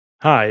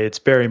Hi, it's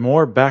Barry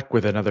Moore back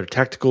with another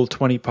Tactical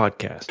 20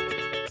 podcast.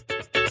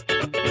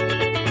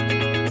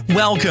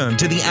 Welcome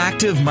to the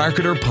Active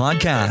Marketer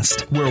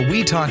Podcast, where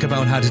we talk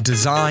about how to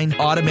design,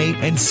 automate,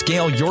 and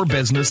scale your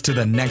business to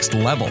the next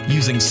level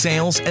using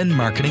sales and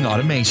marketing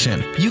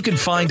automation. You can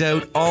find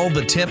out all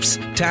the tips,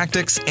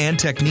 tactics, and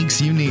techniques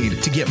you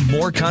need to get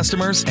more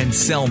customers and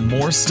sell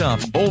more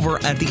stuff over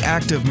at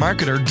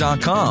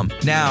theactivemarketer.com.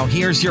 Now,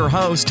 here's your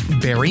host,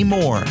 Barry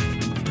Moore.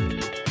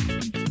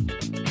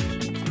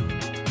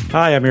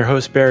 Hi, I'm your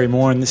host, Barry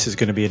Moore, and this is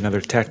going to be another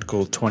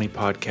Tactical 20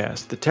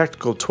 podcast. The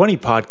Tactical 20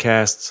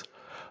 podcasts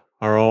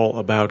are all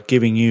about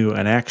giving you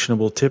an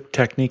actionable tip,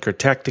 technique, or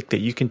tactic that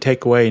you can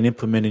take away and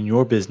implement in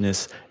your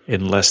business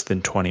in less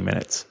than 20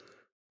 minutes.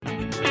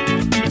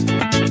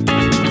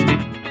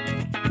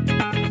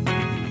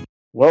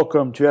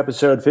 Welcome to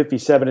episode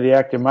 57 of the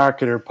Active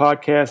Marketer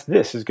podcast.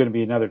 This is going to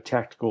be another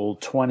Tactical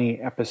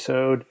 20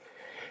 episode.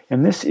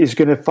 And this is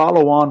going to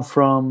follow on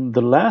from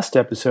the last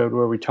episode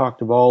where we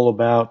talked all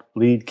about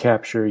lead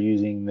capture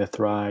using the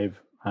Thrive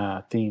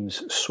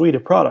Themes suite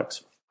of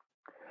products.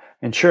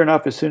 And sure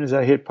enough, as soon as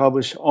I hit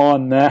publish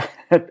on that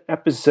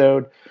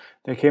episode,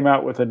 they came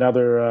out with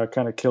another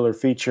kind of killer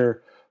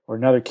feature or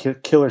another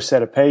killer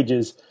set of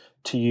pages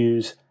to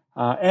use.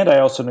 And I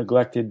also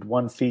neglected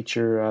one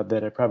feature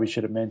that I probably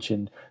should have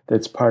mentioned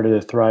that's part of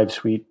the Thrive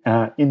suite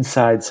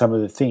inside some of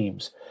the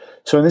themes.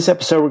 So in this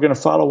episode, we're going to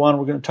follow on.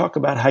 We're going to talk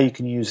about how you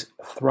can use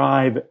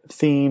Thrive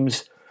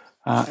Themes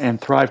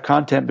and Thrive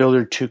Content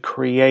Builder to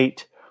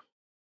create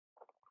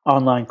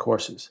online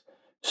courses.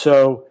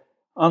 So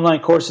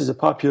online courses is a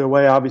popular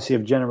way, obviously,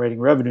 of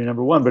generating revenue,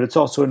 number one, but it's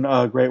also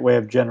a great way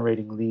of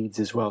generating leads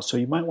as well. So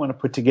you might want to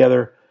put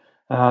together,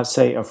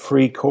 say, a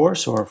free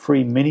course or a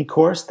free mini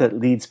course that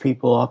leads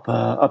people up,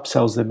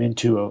 upsells them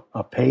into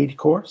a paid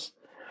course.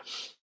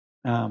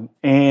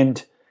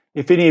 And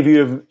if any of you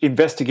have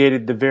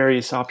investigated the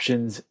various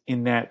options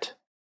in that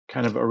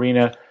kind of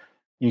arena,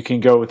 you can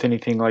go with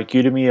anything like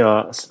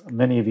Udemy.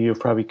 Many of you have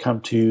probably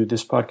come to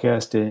this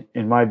podcast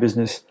in my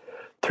business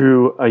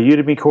through a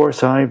Udemy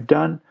course I've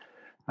done.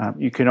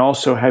 You can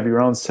also have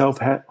your own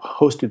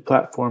self-hosted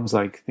platforms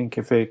like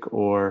Thinkific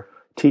or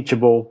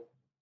Teachable,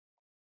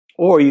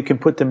 or you can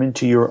put them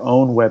into your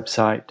own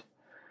website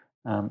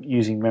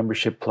using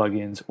membership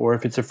plugins. Or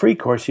if it's a free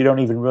course, you don't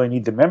even really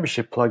need the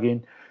membership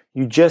plugin.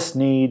 You just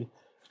need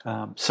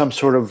some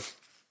sort of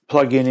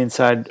plugin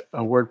inside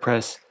a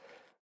WordPress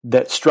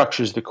that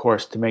structures the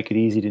course to make it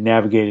easy to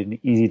navigate and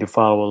easy to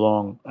follow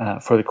along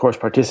for the course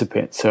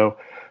participant. So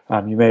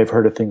you may have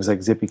heard of things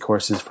like Zippy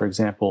courses, for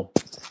example,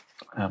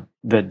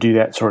 that do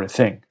that sort of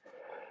thing.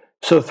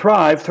 So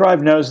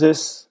Thrive knows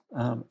this,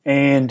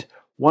 and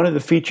one of the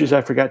features I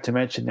forgot to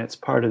mention that's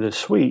part of the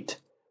suite,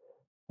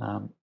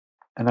 and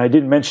I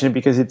didn't mention it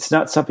because it's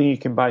not something you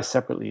can buy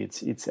separately.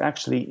 It's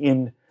actually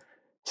in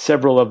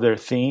several of their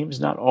themes,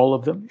 not all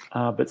of them,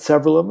 but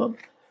several of them.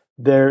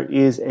 There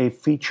is a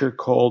feature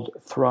called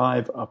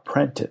Thrive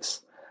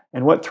Apprentice.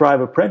 And what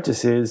Thrive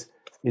Apprentice is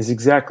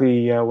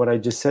exactly what I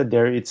just said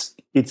there. It's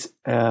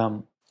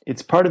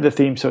part of the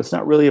theme, so it's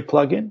not really a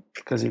plugin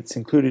because it's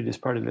included as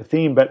part of the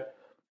theme, but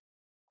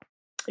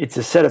it's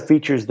a set of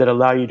features that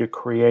allow you to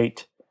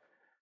create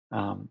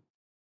and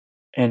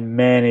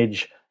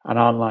manage an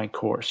online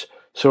course.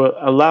 So it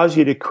allows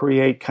you to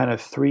create kind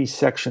of 3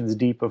 sections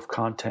deep of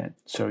content.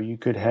 So you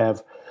could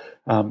have,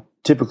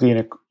 typically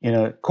in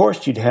a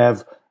course, you'd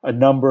have a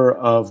number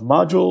of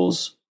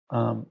modules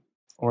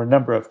or a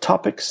number of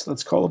topics,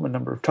 let's call them a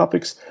number of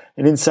topics.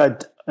 And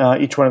inside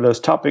each one of those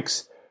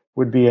topics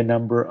would be a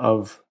number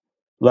of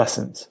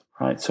lessons,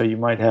 right? So you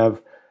might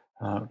have,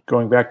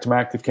 going back to my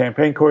Active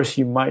Campaign course,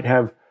 you might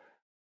have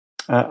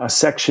a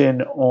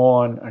section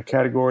on a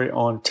category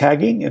on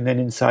tagging, and then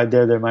inside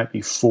there might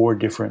be 4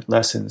 different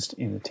lessons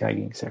in the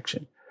tagging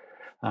section.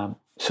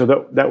 So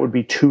that would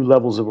be 2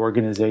 levels of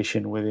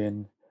organization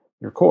within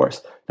your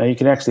course. Now you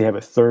can actually have a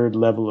 3rd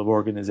level of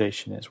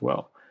organization as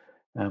well.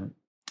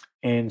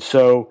 And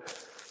so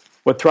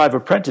what Thrive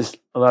Apprentice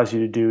allows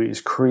you to do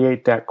is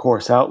create that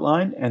course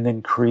outline and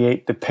then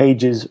create the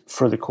pages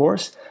for the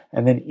course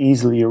and then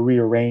easily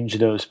rearrange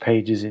those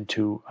pages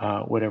into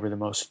whatever the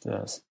most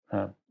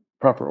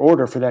proper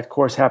order for that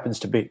course happens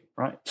to be,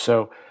 right?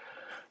 So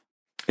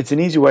it's an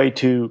easy way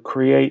to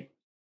create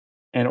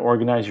and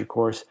organize your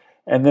course.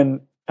 And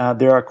then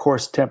there are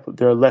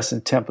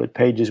lesson template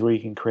pages where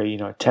you can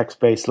create, a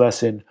text-based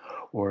lesson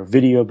or a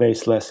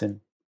video-based lesson.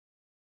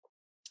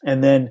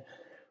 And then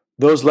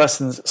those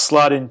lessons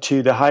slot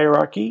into the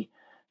hierarchy,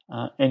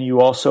 and you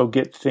also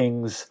get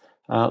things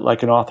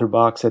like an author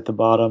box at the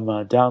bottom,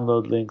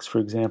 download links, for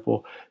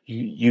example.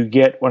 You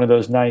get one of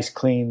those nice,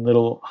 clean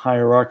little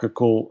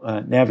hierarchical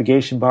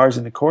navigation bars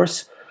in the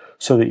course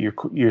so that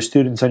your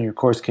students on your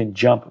course can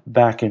jump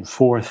back and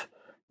forth,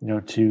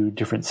 to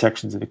different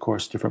sections of the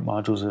course, different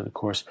modules of the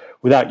course,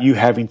 without you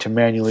having to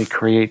manually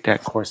create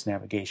that course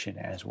navigation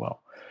as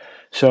well.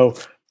 So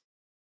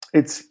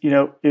it's,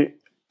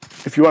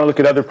 if you want to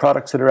look at other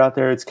products that are out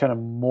there, it's kind of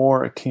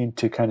more akin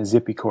to kind of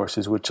Zippy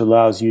courses, which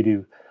allows you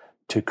to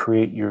to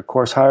create your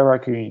course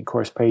hierarchy, your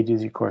course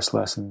pages, your course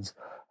lessons,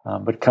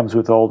 but it comes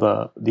with all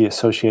the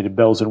associated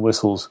bells and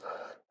whistles,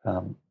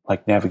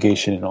 like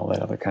navigation and all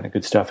that other kind of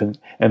good stuff. And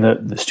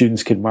the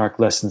students can mark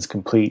lessons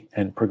complete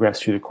and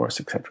progress through the course,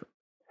 etc.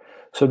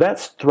 So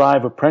that's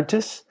Thrive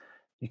Apprentice.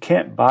 You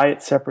can't buy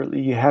it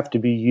separately. You have to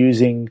be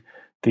using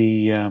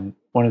the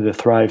one of the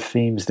Thrive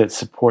themes that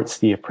supports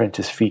the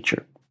Apprentice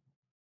feature.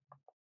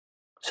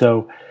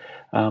 So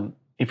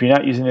if you're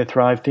not using the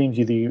Thrive themes,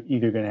 you're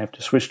either going to have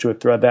to switch to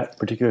that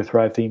particular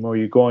Thrive theme, or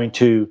you're going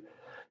to,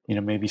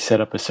 maybe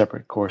set up a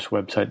separate course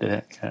website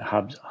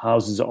that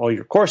houses all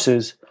your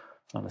courses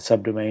on a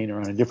subdomain or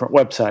on a different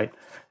website,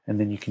 and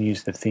then you can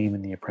use the theme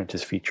and the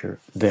Apprentice feature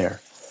there.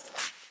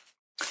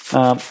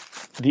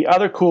 The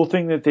other cool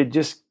thing that they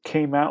just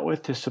came out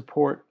with to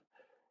support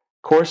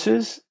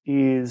courses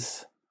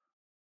is,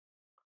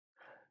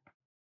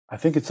 I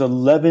think it's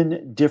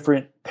 11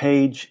 different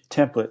page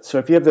templates. So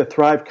if you have the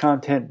Thrive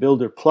Content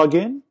Builder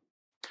plugin,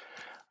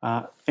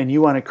 and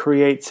you want to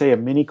create, say, a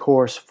mini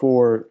course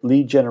for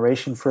lead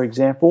generation, for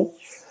example,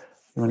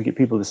 you want to get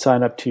people to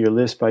sign up to your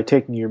list by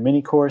taking your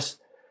mini course,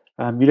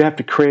 you don't have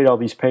to create all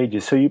these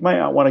pages. So you might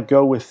not want to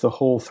go with the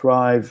whole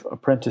Thrive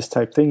Apprentice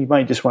type thing. You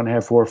might just want to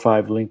have 4 or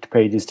 5 linked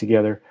pages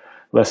together,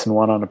 lesson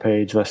 1 on a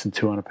page, lesson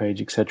 2 on a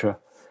page, etc.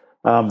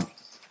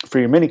 For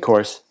your mini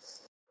course.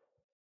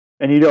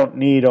 And you don't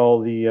need all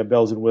the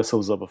bells and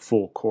whistles of a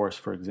full course,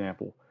 for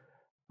example.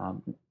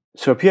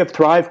 So if you have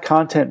Thrive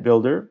Content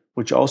Builder,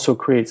 which also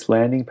creates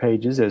landing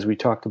pages, as we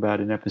talked about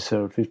in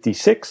episode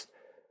 56,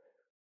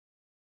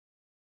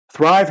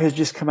 Thrive has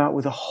just come out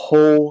with a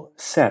whole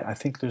set. I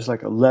think there's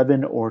like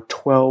 11 or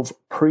 12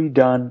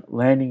 pre-done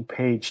landing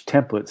page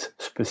templates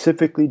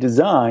specifically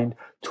designed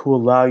to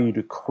allow you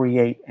to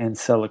create and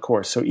sell a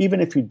course. So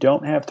even if you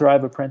don't have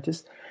Thrive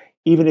Apprentice,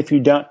 even if you're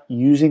not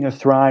using a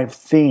Thrive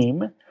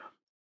theme,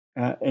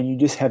 and you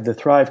just have the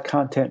Thrive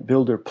Content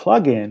Builder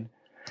plugin,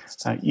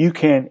 you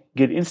can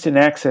get instant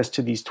access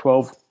to these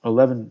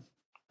 11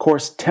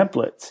 course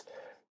templates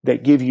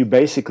that give you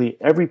basically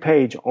every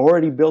page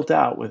already built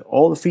out with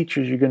all the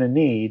features you're going to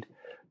need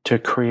to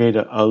create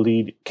a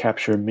lead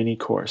capture mini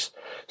course.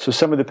 So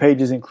some of the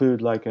pages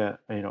include like a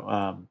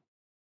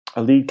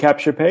lead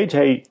capture page.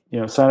 Hey,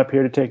 sign up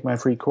here to take my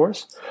free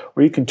course.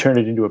 Or you can turn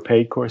it into a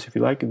paid course if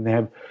you like. And they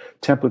have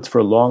templates for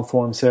a long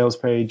form sales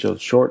page, a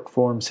short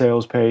form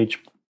sales page.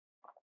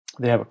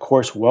 They have a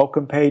course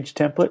welcome page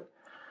template.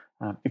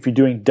 If you're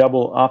doing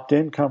double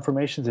opt-in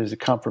confirmations, there's a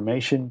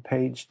confirmation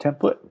page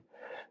template.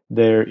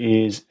 There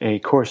is a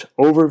course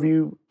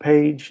overview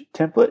page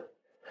template.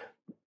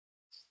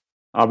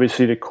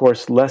 Obviously, the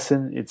course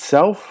lesson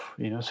itself,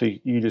 so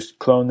you just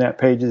clone that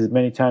page as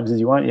many times as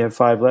you want. You have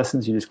 5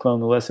 lessons. You just clone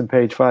the lesson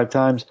page 5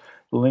 times,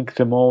 link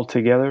them all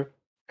together.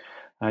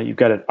 You've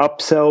got an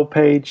upsell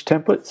page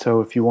template.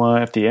 So if you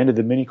want, at the end of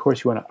the mini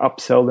course, you want to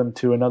upsell them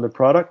to another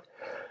product,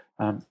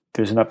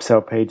 there's an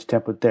upsell page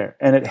template there.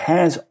 And it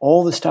has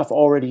all the stuff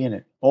already in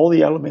it. All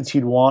the elements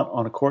you'd want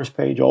on a course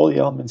page, all the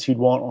elements you'd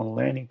want on a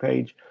landing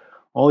page,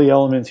 all the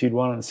elements you'd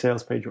want on a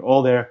sales page are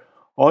all there.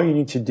 All you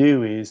need to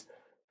do is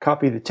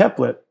copy the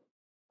template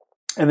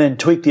and then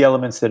tweak the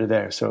elements that are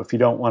there. So if you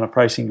don't want a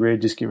pricing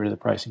grid, just get rid of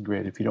the pricing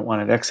grid. If you don't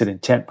want an exit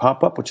intent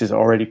pop-up, which is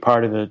already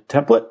part of the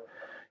template,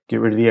 get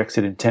rid of the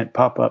exit intent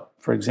pop-up,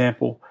 for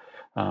example.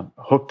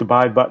 Hook the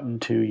buy button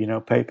to,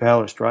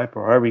 PayPal or Stripe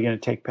or however you're going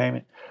to take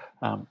payment.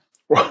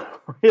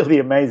 Really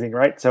amazing,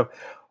 right? So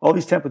all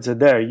these templates are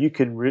there. You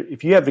can,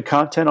 if you have the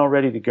content all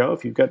ready to go,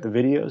 if you've got the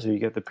videos or you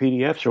got the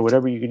PDFs or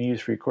whatever you're going to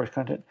use for your course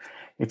content,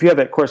 if you have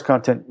that course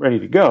content ready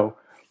to go,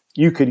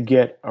 you could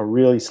get a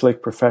really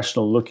slick,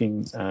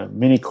 professional-looking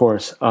mini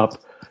course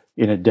up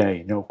in a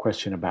day, no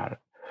question about it,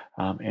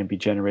 and be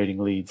generating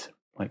leads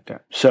like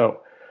that.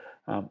 So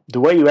the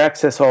way you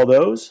access all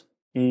those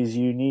is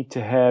you need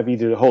to have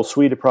either the whole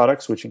suite of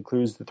products, which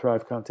includes the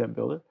Thrive Content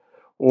Builder,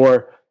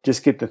 or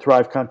just get the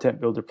Thrive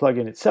Content Builder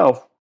plugin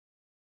itself,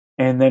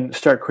 and then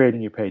start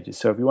creating your pages.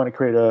 So if you want to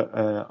create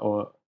a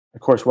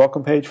course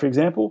welcome page, for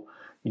example,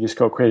 you just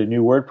go create a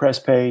new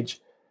WordPress page,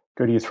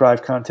 go to your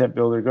Thrive Content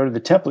Builder, go to the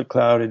template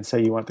cloud and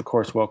say you want the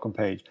course welcome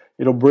page.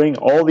 It'll bring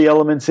all the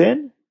elements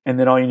in, and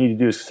then all you need to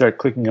do is start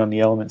clicking on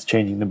the elements,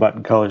 changing the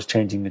button colors,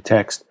 changing the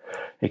text,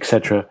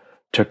 etc.,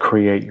 to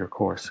create your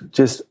course.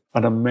 Just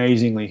an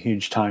amazingly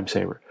huge time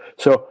saver.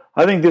 So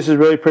I think this is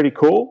really pretty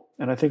cool,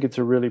 and I think it's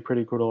a really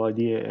pretty cool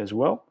idea as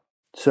well.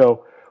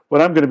 So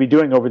what I'm going to be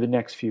doing over the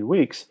next few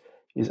weeks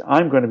is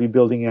I'm going to be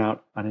building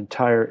out an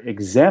entire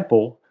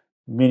example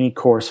mini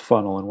course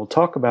funnel, and we'll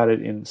talk about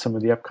it in some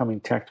of the upcoming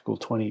Tactical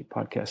 20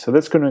 podcasts. So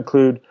that's going to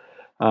include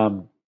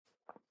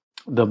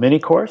the mini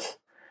course,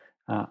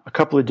 a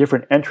couple of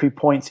different entry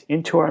points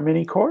into our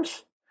mini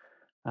course,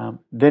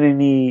 then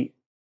any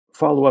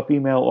follow-up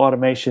email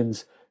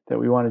automations that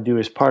we want to do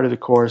as part of the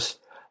course,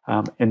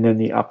 and then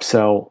the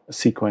upsell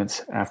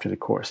sequence after the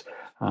course.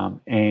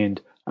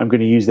 And I'm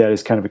going to use that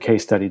as kind of a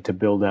case study to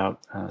build out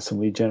some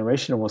lead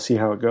generation, and we'll see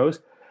how it goes.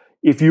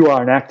 If you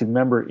are an Active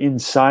Member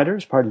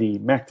Insiders, part of the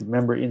Active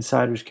Member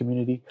Insiders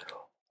community,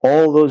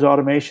 all those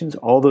automations,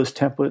 all those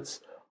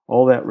templates,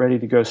 All that ready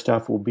to go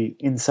stuff will be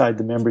inside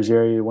the members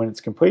area when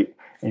it's complete,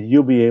 and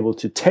you'll be able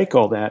to take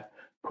all that,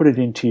 put it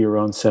into your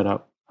own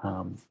setup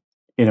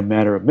in a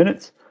matter of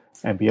minutes,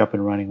 and be up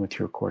and running with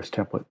your course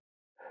template.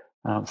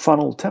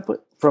 Funnel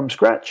template from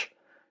scratch.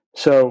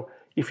 So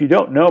if you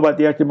don't know about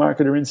the Active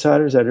Marketer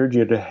Insiders, I'd urge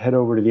you to head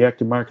over to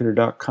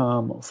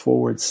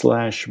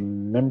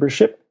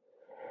theactivemarketer.com/membership,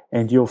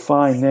 and you'll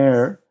find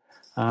there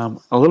a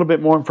little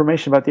bit more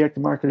information about the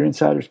Active Marketer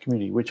Insiders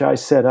community, which I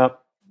set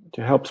up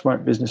to help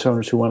smart business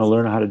owners who want to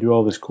learn how to do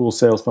all this cool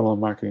sales funnel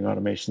and marketing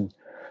automation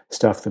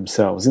stuff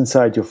themselves.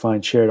 Inside, you'll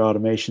find shared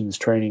automations,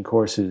 training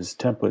courses,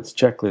 templates,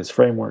 checklists,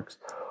 frameworks,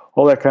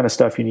 all that kind of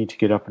stuff you need to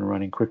get up and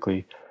running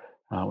quickly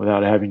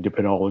without having to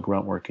put all the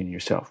grunt work in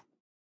yourself.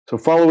 So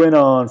follow in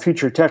on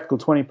future Tactical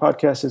 20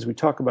 podcasts as we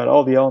talk about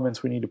all the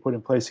elements we need to put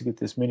in place to get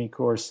this mini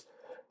course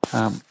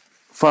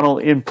funnel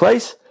in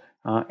place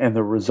and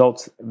the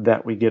results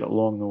that we get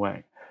along the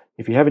way.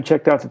 If you haven't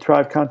checked out the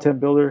Thrive Content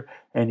Builder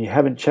and you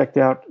haven't checked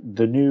out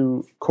the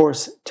new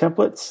course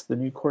templates, the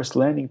new course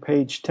landing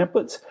page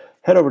templates,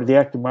 head over to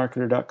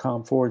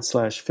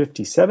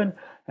theactivemarketer.com/57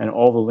 and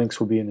all the links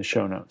will be in the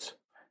show notes.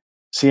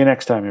 See you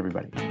next time,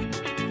 everybody.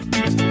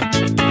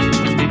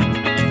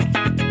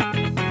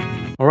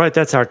 All right,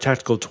 that's our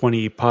Tactical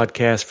 20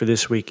 podcast for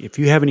this week. If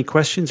you have any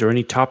questions or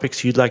any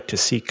topics you'd like to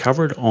see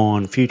covered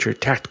on future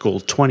Tactical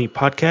 20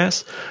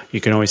 podcasts,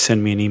 you can always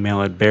send me an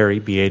email at Barry,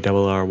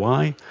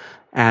 B-A-R-R-Y,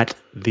 at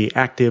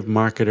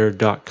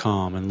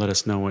theactivemarketer.com and let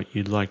us know what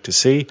you'd like to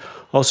see.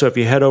 Also, if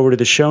you head over to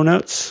the show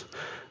notes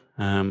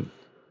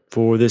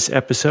for this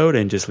episode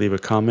and just leave a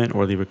comment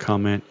or leave a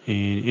comment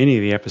in any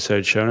of the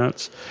episode show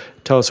notes,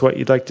 tell us what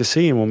you'd like to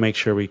see and we'll make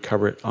sure we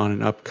cover it on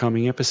an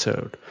upcoming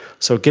episode.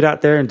 So get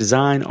out there and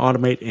design,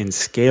 automate, and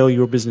scale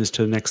your business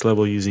to the next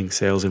level using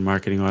sales and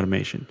marketing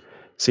automation.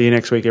 See you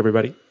next week,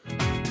 everybody.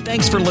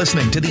 Thanks for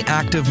listening to the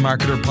Active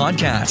Marketer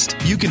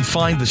Podcast. You can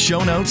find the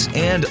show notes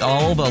and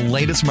all the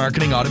latest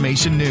marketing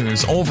automation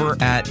news over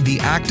at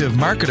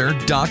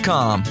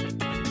theactivemarketer.com.